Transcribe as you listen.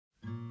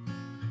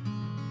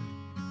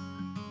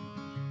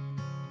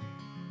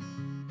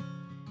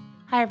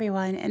Hi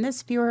everyone, in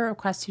this viewer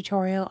request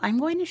tutorial, I'm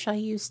going to show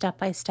you step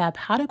by step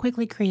how to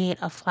quickly create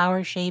a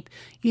flower shape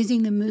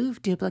using the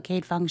Move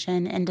Duplicate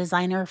function in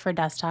Designer for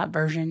Desktop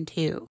version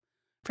 2.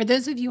 For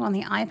those of you on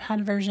the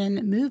iPad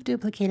version, Move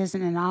Duplicate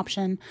isn't an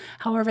option.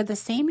 However, the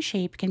same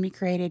shape can be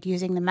created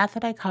using the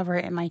method I cover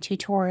in my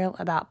tutorial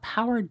about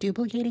power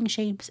duplicating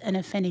shapes in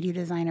Affinity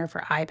Designer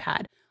for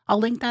iPad. I'll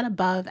link that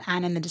above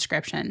and in the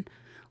description.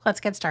 Let's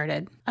get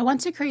started. I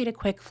want to create a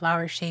quick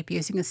flower shape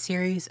using a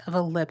series of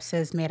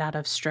ellipses made out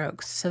of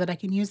strokes so that I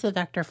can use the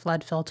vector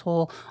flood fill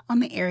tool on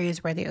the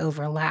areas where they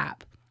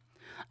overlap.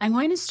 I'm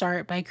going to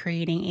start by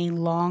creating a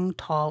long,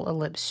 tall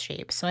ellipse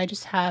shape. So I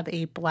just have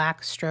a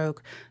black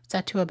stroke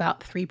set to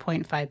about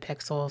 3.5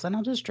 pixels, and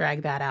I'll just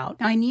drag that out.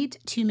 Now I need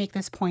to make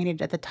this pointed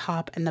at the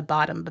top and the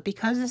bottom, but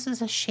because this is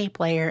a shape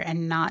layer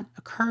and not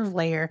a curve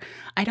layer,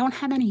 I don't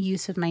have any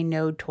use of my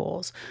node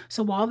tools.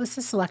 So while this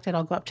is selected,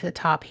 I'll go up to the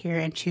top here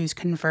and choose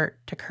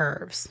Convert to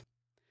Curves.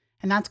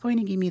 And that's going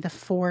to give me the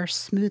 4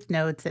 smooth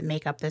nodes that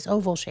make up this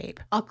oval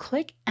shape. I'll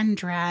click and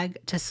drag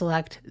to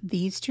select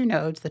these 2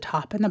 nodes, the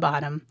top and the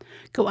bottom,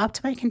 go up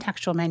to my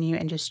contextual menu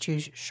and just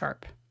choose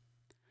Sharp.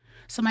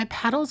 So my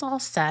petal's all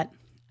set,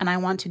 and I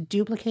want to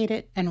duplicate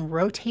it and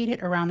rotate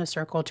it around a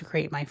circle to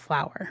create my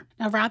flower.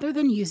 Now, rather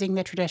than using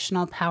the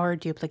traditional power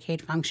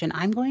duplicate function,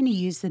 I'm going to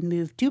use the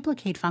Move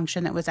Duplicate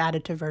function that was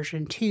added to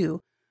version 2.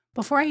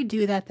 Before I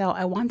do that though,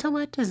 I want to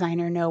let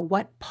Designer know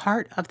what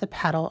part of the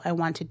petal I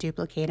want to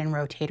duplicate and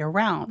rotate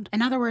around.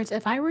 In other words,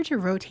 if I were to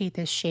rotate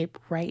this shape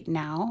right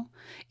now,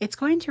 it's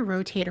going to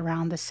rotate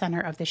around the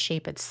center of the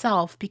shape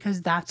itself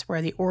because that's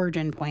where the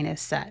origin point is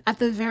set. At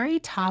the very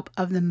top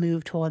of the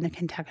Move tool in the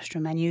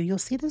contextual menu, you'll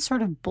see this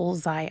sort of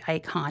bullseye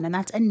icon, and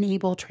that's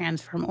Enable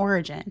Transform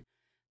Origin.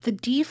 The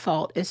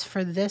default is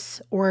for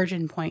this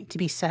origin point to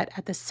be set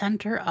at the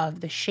center of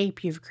the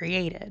shape you've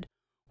created.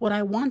 What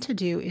I want to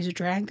do is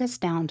drag this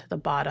down to the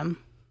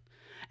bottom,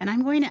 and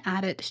I'm going to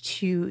add it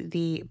to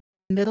the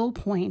middle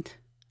point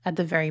at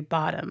the very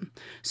bottom.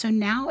 So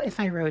now if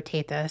I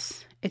rotate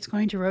this, it's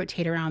going to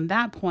rotate around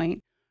that point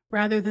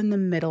rather than the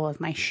middle of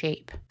my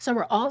shape. So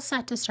we're all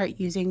set to start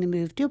using the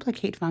Move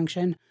Duplicate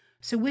function.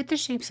 So with the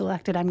shape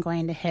selected, I'm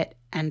going to hit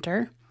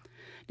Enter.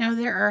 Now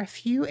there are a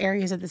few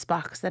areas of this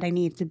box that I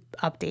need to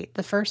update,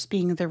 the first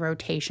being the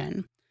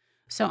rotation.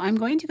 So I'm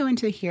going to go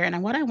into here,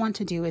 and what I want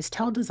to do is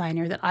tell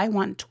Designer that I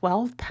want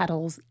 12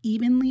 petals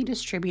evenly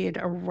distributed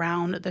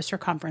around the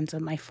circumference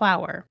of my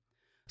flower.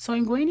 So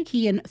I'm going to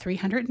key in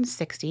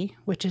 360,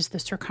 which is the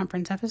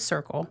circumference of a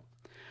circle.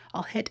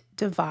 I'll hit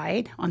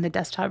Divide. On the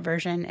desktop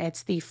version,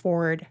 it's the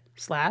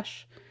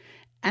 /,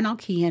 and I'll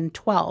key in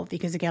 12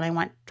 because, again, I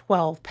want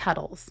 12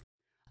 petals.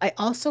 I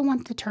also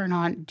want to turn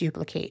on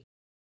Duplicate.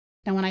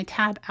 Now when I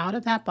tab out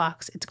of that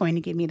box, it's going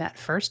to give me that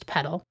first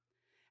petal.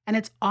 And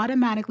it's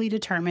automatically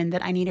determined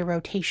that I need a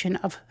rotation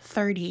of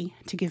 30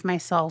 to give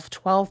myself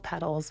 12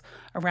 petals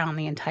around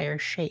the entire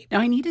shape. Now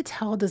I need to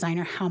tell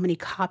Designer how many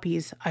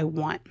copies I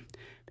want.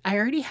 I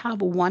already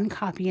have 1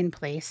 copy in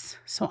place,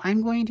 so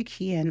I'm going to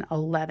key in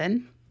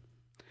 11,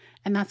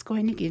 and that's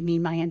going to give me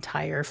my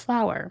entire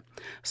flower.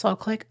 So I'll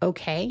click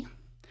OK,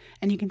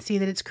 and you can see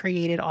that it's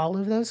created all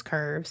of those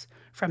curves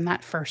from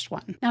that first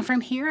one. Now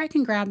from here, I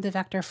can grab the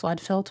vector flood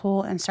fill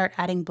tool and start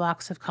adding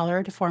blocks of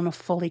color to form a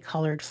fully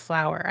colored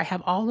flower. I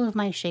have all of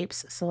my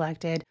shapes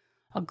selected.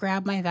 I'll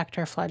grab my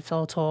vector flood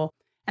fill tool,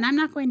 and I'm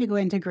not going to go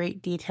into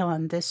great detail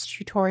on this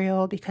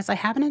tutorial because I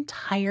have an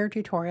entire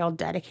tutorial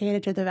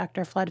dedicated to the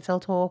vector flood fill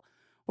tool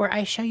where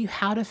I show you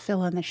how to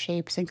fill in the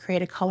shapes and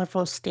create a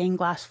colorful stained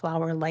glass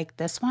flower like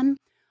this one.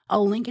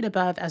 I'll link it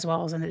above as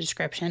well as in the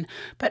description,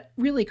 but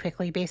really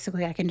quickly,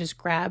 basically I can just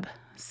grab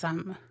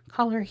some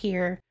color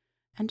here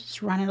and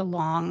just run it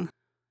along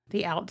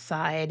the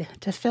outside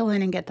to fill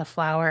in and get the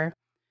flower.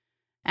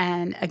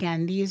 And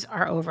again, these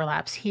are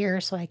overlaps here,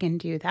 so I can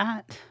do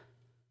that.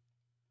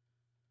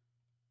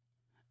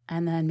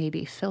 And then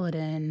maybe fill it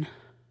in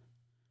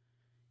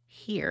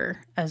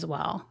here as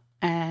well.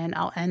 And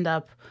I'll end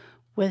up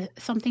with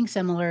something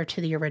similar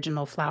to the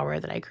original flower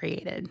that I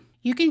created.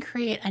 You can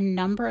create a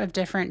number of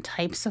different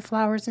types of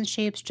flowers and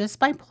shapes just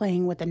by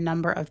playing with the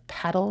number of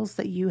petals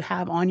that you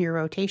have on your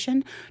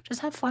rotation.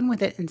 Just have fun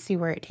with it and see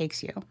where it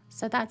takes you.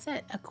 So that's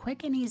it, a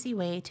quick and easy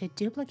way to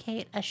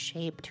duplicate a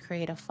shape to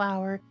create a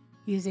flower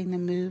using the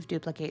Move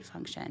Duplicate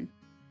function.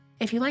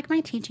 If you like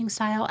my teaching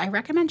style, I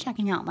recommend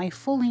checking out my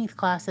full-length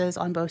classes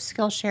on both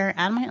Skillshare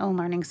and my own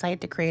learning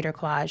site, The Creator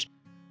Collage.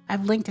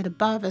 I've linked it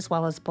above as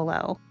well as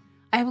below.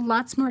 I have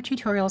lots more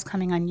tutorials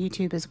coming on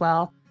YouTube as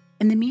well.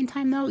 In the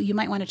meantime, though, you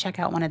might want to check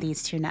out one of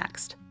these 2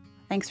 next.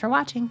 Thanks for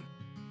watching.